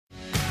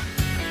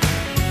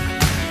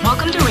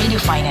Welcome to Radio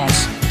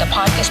Finance, the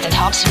podcast that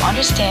helps you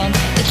understand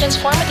the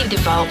transformative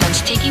developments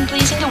taking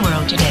place in the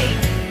world today.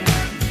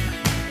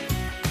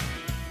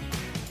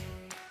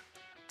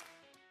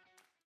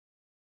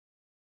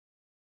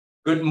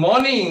 Good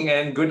morning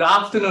and good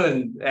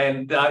afternoon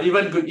and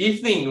even good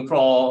evening for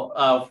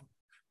all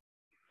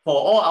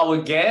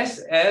our guests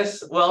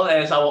as well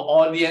as our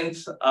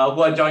audience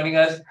who are joining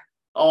us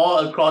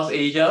all across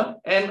Asia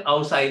and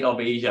outside of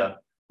Asia.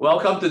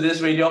 Welcome to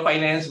this Radio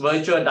Finance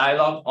virtual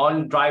dialogue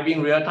on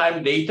driving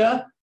real-time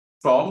data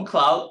from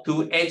cloud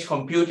to edge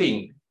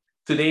computing.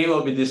 Today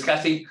we'll be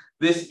discussing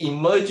this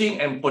emerging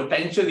and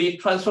potentially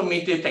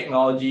transformative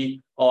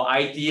technology or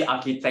IT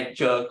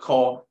architecture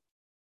called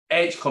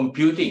edge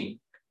computing.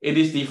 It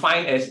is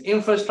defined as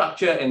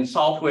infrastructure and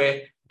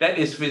software that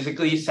is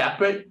physically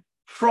separate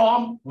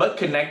from but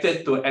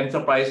connected to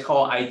enterprise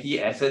core IT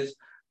assets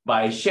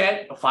by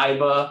shared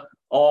fiber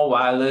or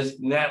wireless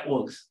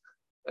networks.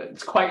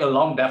 It's quite a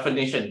long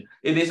definition.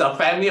 It is a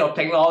family of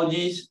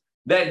technologies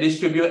that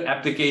distribute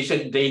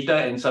application data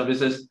and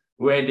services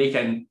where they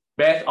can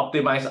best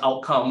optimize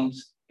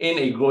outcomes in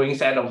a growing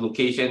set of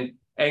location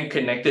and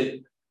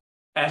connected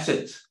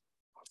assets.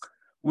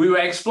 We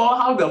will explore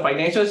how the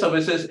financial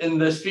services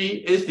industry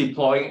is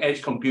deploying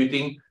edge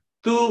computing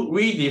to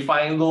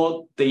redefine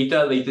low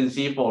data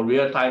latency for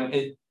real-time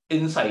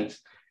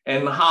insights,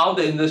 and how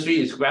the industry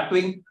is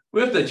grappling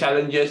with the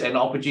challenges and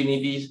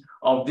opportunities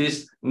of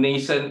this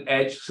nascent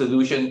edge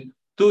solution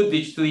to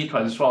digitally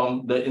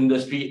transform the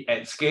industry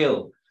at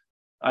scale.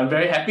 I'm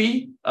very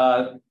happy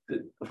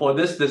for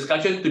this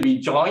discussion to be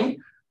joined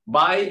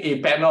by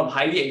a panel of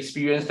highly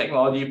experienced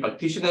technology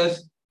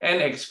practitioners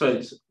and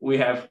experts. We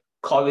have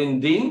Colin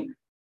Din,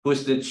 who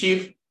is the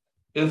Chief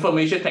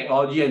Information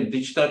Technology and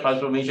Digital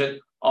Transformation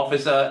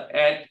Officer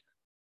at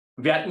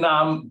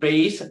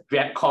Vietnam-based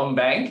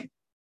Vietcombank.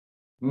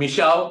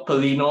 Michelle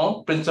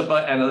Polino, Principal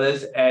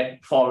Analyst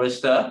at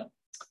Forrester.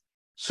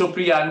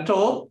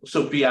 Supriyanto,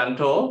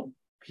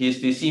 he's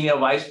the Senior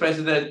Vice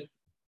President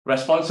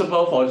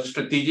responsible for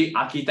strategic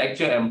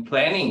architecture and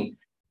planning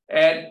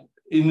at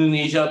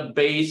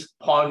Indonesia-based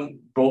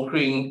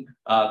pawnbrokering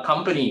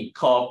company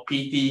called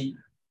PT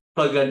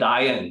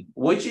Pegadaian,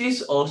 which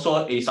is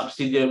also a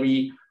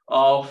subsidiary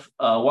of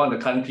one of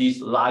the country's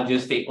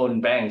largest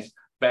state-owned banks,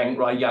 Bank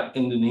Rakyat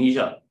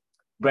Indonesia.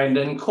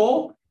 Brandon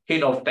Koh,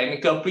 Head of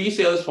Technical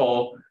Pre-Sales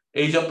for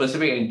Asia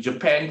Pacific and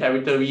Japan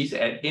territories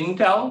at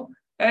Intel.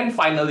 And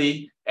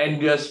finally,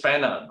 Andrea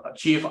Spanner,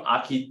 Chief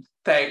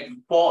Architect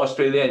for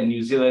Australia and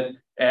New Zealand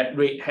at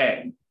Red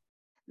Hat.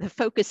 The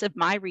focus of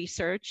my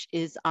research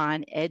is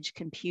on edge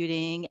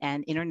computing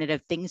and Internet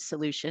of Things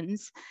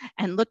solutions,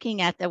 and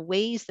looking at the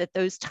ways that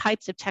those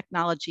types of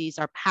technologies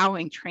are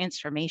powering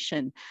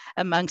transformation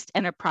amongst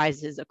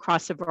enterprises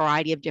across a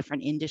variety of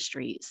different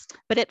industries.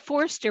 But at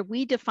Forrester,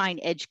 we define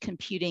edge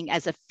computing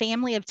as a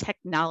family of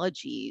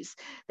technologies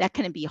that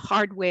can be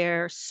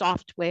hardware,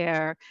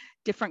 software,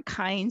 different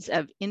kinds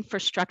of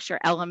infrastructure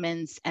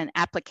elements and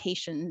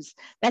applications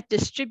that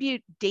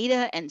distribute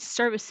data and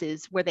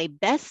services where they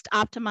best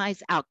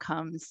optimize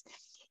outcomes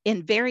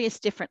in various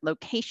different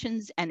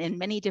locations and in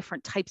many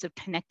different types of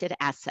connected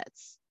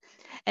assets.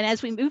 And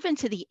as we move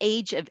into the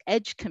age of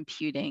edge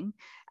computing,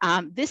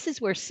 this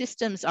is where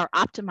systems are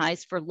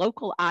optimized for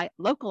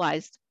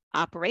localized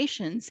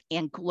operations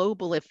and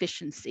global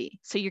efficiency.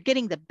 So you're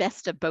getting the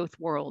best of both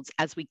worlds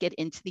as we get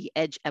into the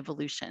edge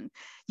evolution.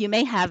 You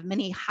may have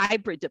many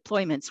hybrid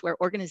deployments where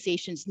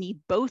organizations need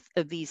both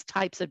of these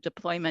types of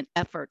deployment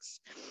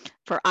efforts.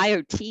 For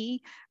IoT,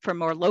 for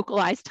more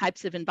localized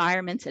types of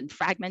environments and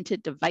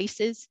fragmented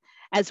devices,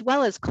 as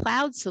well as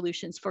cloud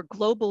solutions for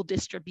global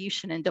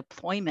distribution and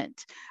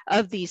deployment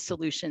of these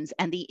solutions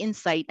and the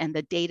insight and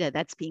the data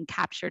that's being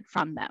captured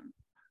from them.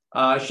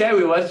 Share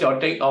with us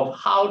your take of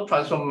how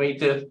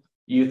transformative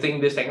you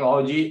think this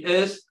technology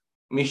is.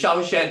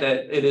 Michelle shared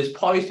that it is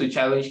poised to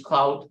challenge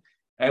cloud,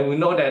 and we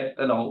know that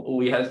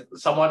we have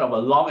somewhat of a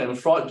long and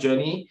fraught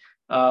journey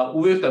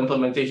with the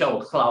implementation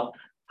of cloud.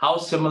 How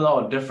similar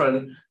or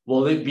different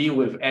will it be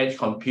with edge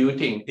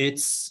computing?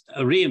 It's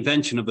a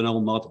reinvention of an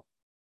old model.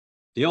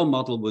 The old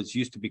model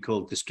used to be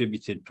called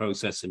distributed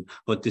processing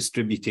or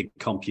distributed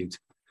compute.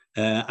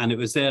 And it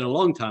was there a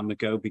long time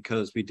ago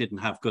because we didn't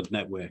have good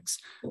networks.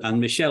 And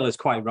Michelle is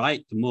quite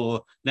right. The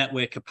more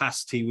network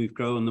capacity we've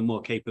grown, the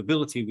more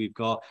capability we've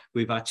got,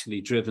 we've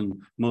actually driven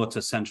more to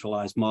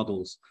centralized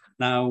models.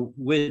 Now,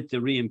 with the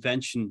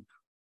reinvention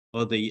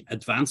or the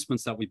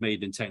advancements that we've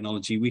made in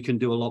technology, we can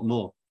do a lot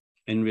more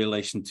in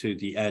relation to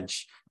the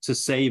edge to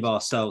save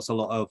ourselves a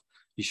lot of,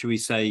 should we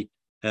say,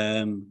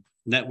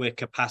 network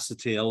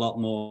capacity, a lot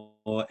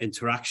more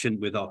interaction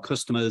with our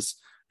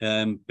customers,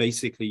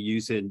 basically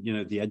using,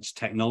 the edge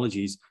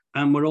technologies,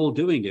 and we're all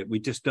doing it. We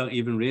just don't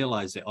even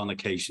realize it on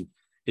occasion.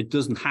 It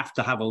doesn't have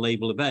to have a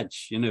label of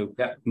edge.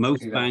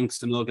 Most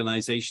banks and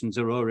organizations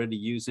are already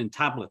using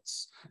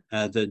tablets.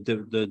 They're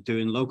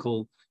doing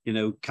local,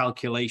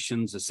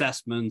 calculations,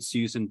 assessments,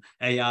 using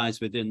AIs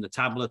within the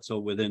tablets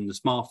or within the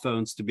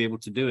smartphones to be able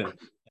to do it.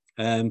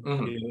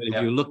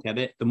 If you look at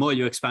it, the more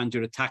you expand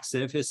your attack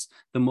surface,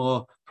 the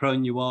more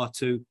prone you are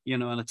to,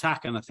 an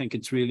attack. And I think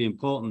it's really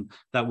important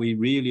that we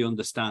really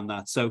understand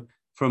that. So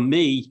from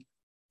me,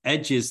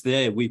 edge is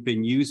there. We've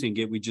been using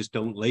it. We just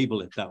don't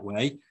label it that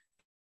way.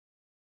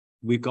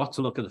 We've got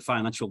to look at the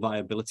financial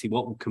viability.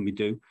 What can we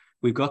do?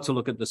 We've got to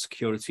look at the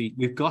security.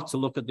 We've got to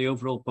look at the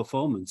overall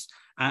performance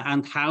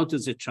and how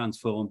does it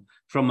transform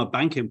from a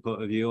banking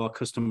point of view or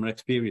customer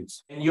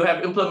experience. And you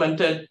have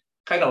implemented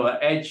kind of an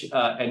edge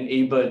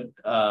enabled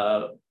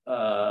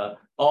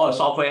or a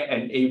software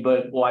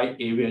enabled wide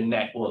area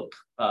network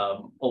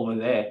over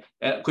there.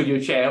 Could you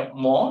share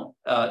more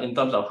in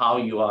terms of how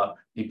you are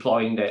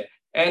deploying that?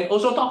 And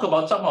also talk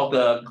about some of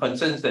the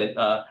concerns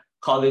that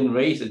Colin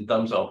raised in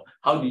terms of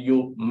how do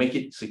you make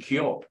it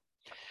secure?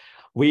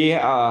 We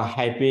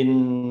have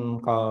been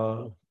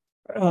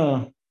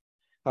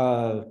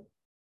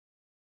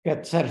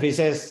get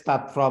services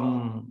start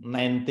from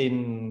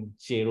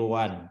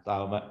 1901.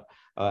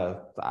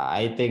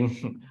 I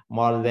think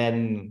more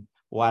than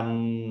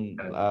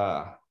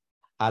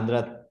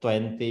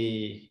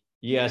 120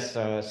 years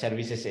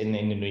services in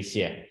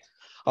Indonesia.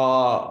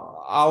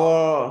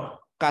 Our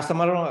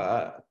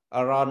customer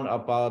around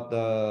about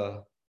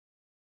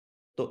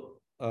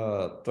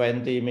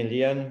 20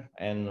 million,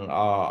 and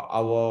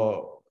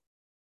our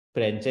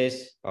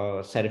branches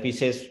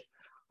services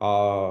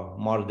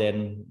more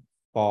than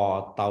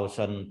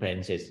 4,000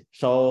 branches.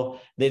 So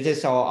this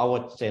is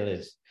our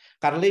challenge.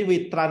 Currently,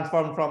 we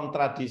transform from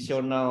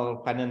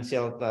traditional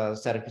financial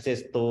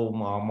services to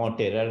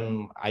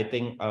modern, I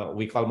think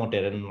we call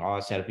modern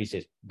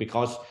services,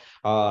 because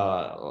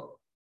 3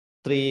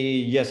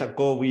 years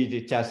ago, we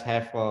just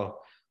have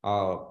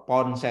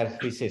pawn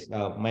services.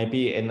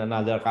 Maybe in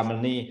another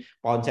company,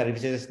 pawn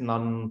services,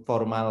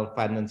 non-formal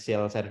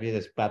financial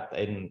services, but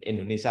in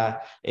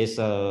Indonesia is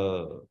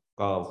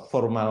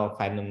formal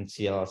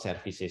financial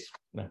services.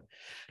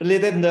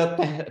 Related to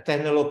the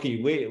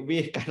technology,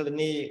 we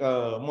currently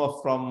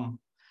move from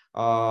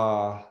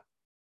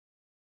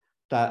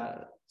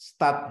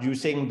start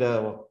using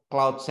the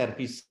cloud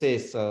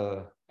services,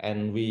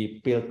 and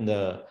we build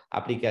the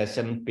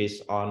application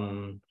based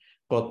on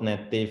cloud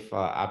native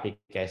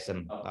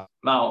application.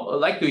 Now, I'd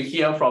like to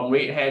hear from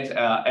Red Hat's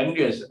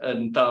Andreas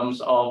in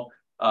terms of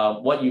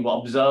what you've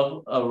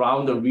observed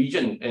around the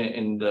region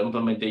in the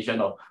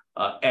implementation of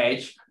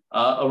Edge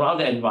around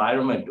the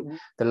environment.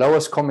 The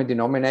lowest common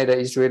denominator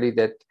is really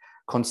that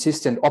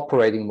consistent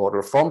operating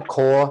model from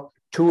core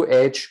to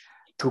Edge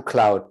to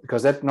cloud,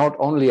 because that not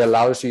only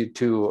allows you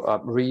to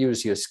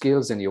reuse your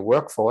skills and your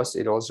workforce,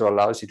 it also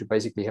allows you to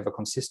basically have a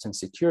consistent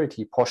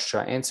security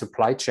posture and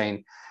supply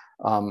chain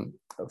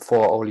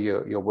for all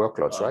your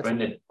workloads, right?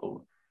 Brendan,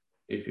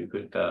 if you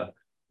could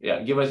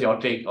give us your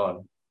take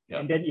on.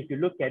 And then if you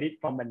look at it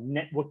from a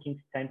networking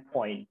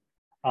standpoint,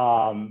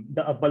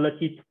 the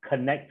ability to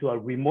connect to a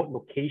remote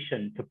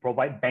location to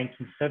provide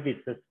banking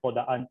services for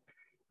the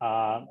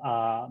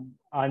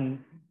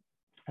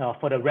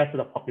for the rest of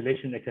the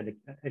population, as an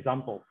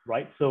example,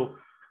 right? So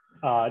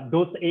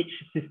those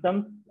edge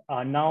systems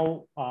are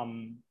now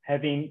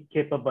having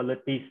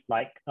capabilities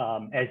like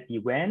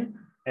SD-WAN,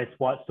 as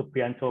what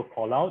Supriyanto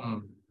called out,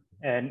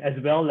 and as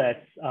well as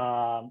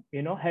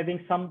having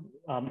some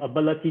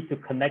ability to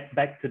connect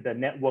back to the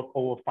network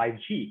over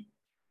 5G,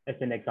 as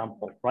an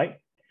example, right?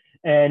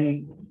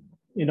 And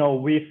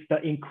with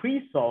the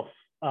increase of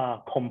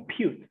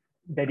compute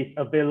that is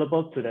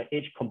available to the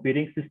edge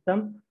computing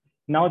system,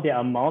 now there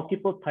are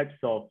multiple types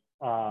of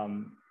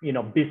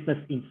business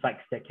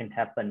insights that can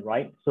happen,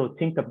 right? So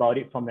think about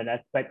it from an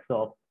aspect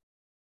of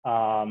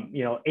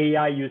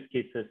AI use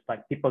cases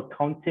like people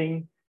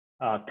counting,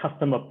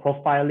 customer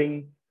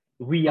profiling,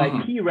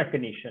 VIP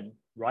recognition,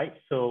 right?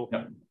 So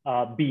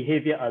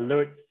behavior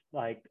alerts,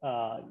 like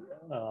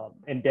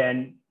and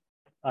then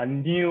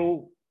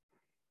new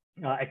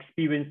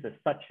experiences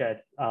such as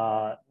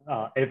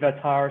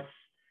avatars,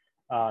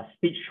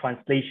 speech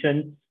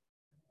translations,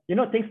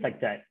 things like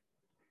that.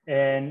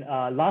 And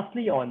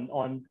lastly,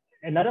 on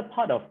another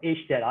part of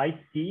Edge that I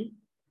see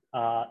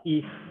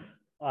is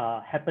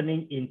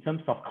happening in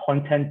terms of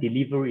content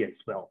delivery as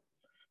well.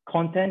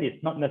 Content is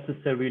not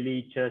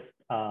necessarily just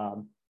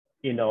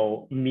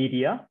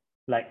media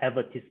like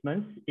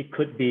advertisements. It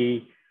could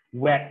be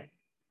web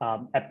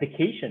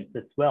applications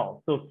as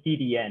well. So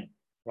CDN,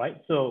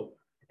 right? So,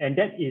 and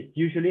that is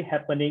usually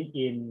happening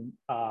in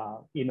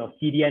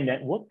CDN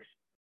networks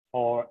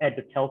or at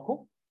the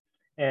telco.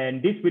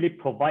 And this really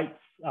provides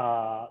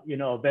a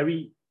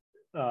very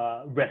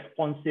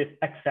responsive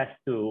access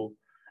to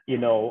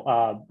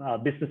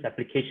business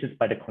applications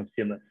by the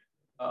consumers.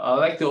 I'd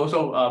like to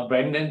also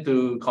Brendan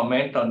to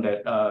comment on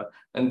that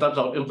in terms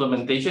of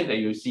implementation that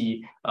you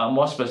see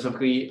more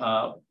specifically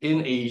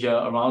in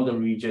Asia, around the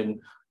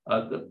region,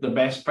 the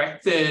best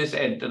practice,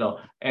 and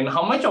and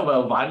how much of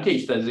an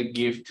advantage does it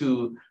give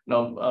to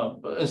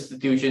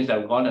institutions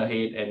that have gone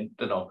ahead and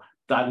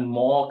done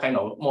more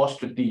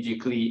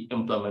strategically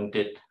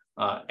implemented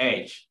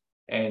Edge,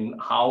 and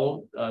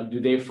how do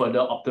they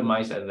further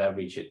optimize and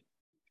leverage it?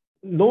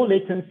 low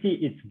latency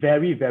is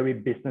very, very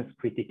business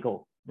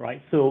critical,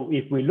 right? So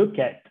if we look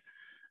at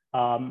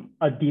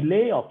a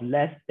delay of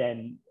less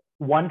than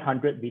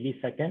 100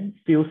 milliseconds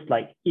feels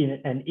like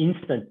in an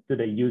instant to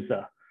the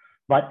user,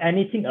 but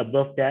anything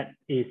above that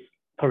is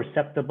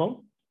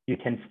perceptible. You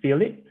can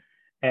feel it.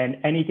 And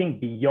anything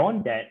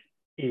beyond that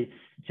is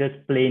just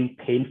plain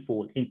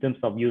painful in terms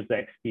of user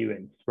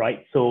experience,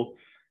 right? So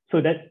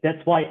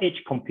that's why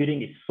edge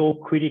computing is so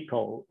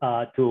critical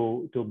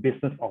to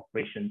business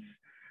operations.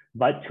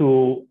 But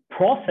to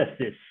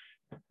processes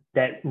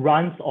that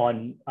runs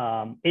on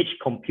edge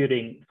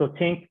computing, so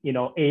think,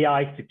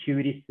 AI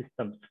security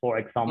systems, for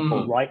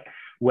example, right?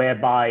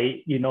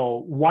 Whereby,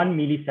 1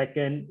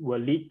 millisecond will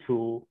lead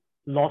to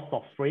loss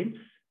of frames,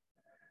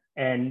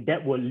 and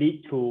that will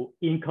lead to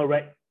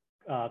incorrect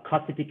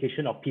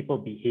classification of people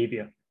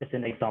behavior, as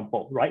an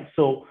example, right?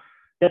 So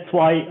that's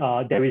why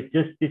there is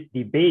just this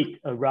debate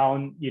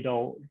around,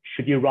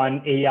 should you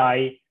run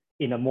AI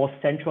in a more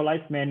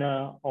centralized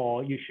manner,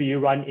 or should you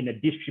run in a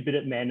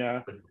distributed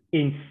manner?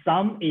 In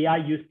some AI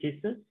use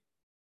cases,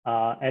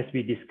 as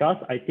we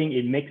discussed, I think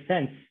it makes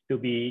sense to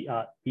be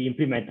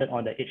implemented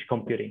on the edge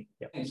computing.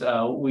 Yeah. In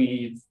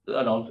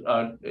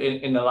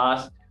the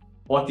last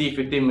 40,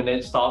 15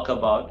 minutes, talk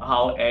about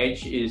how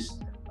edge is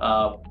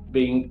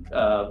being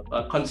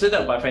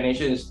considered by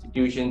financial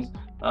institutions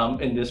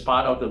in this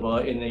part of the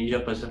world, in Asia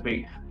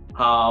Pacific,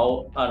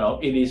 how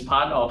it is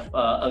part of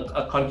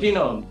a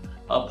continuum,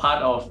 a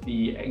part of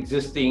the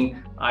existing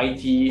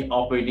IT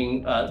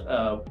operating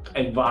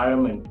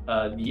environment,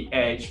 the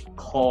edge,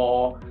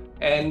 core,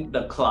 and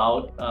the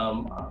cloud,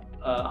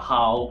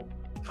 how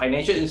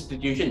financial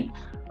institutions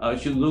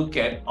should look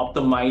at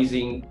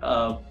optimizing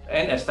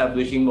and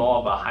establishing more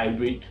of a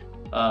hybrid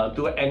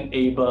to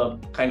enable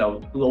kind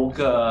of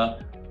local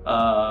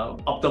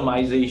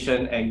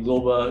optimization and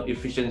global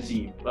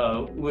efficiency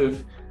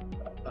with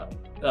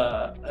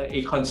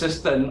a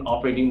consistent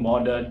operating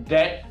model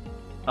that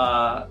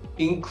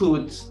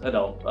includes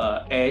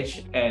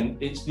edge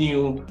and its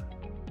new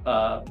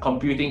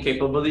computing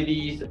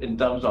capabilities in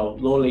terms of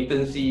low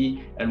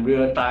latency and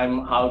real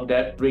time, how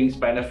that brings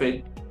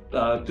benefit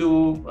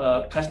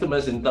to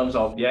customers in terms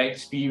of their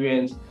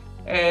experience,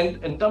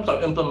 and in terms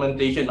of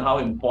implementation, how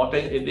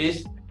important it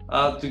is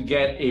to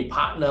get a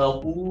partner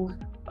who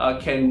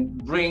can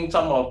bring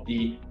some of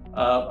the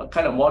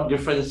kind of more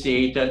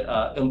differentiated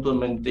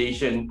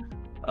implementation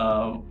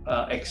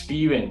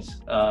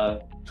experience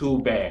to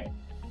bear.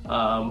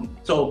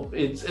 So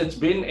it's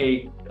been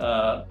a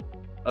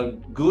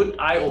good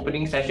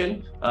eye-opening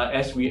session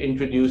as we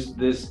introduce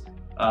this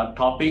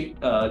topic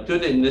to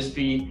the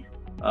industry,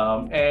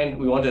 and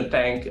we want to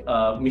thank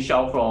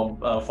Michelle from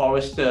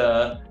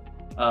Forrester,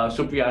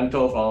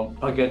 Supriyanto from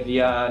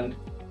Pegadaian,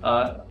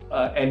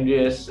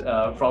 Andreas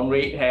from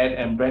Red Hat,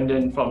 and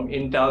Brendan from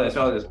Intel, as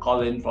well as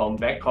Colin from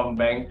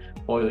Becombank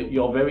for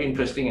your very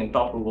interesting and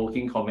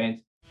thought-provoking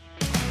comments.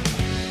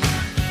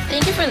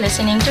 Thank you for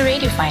listening to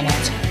Radio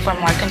Finance. For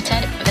more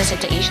content,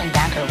 visit the Asian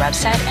Banker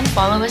website and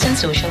follow us on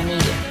social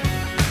media.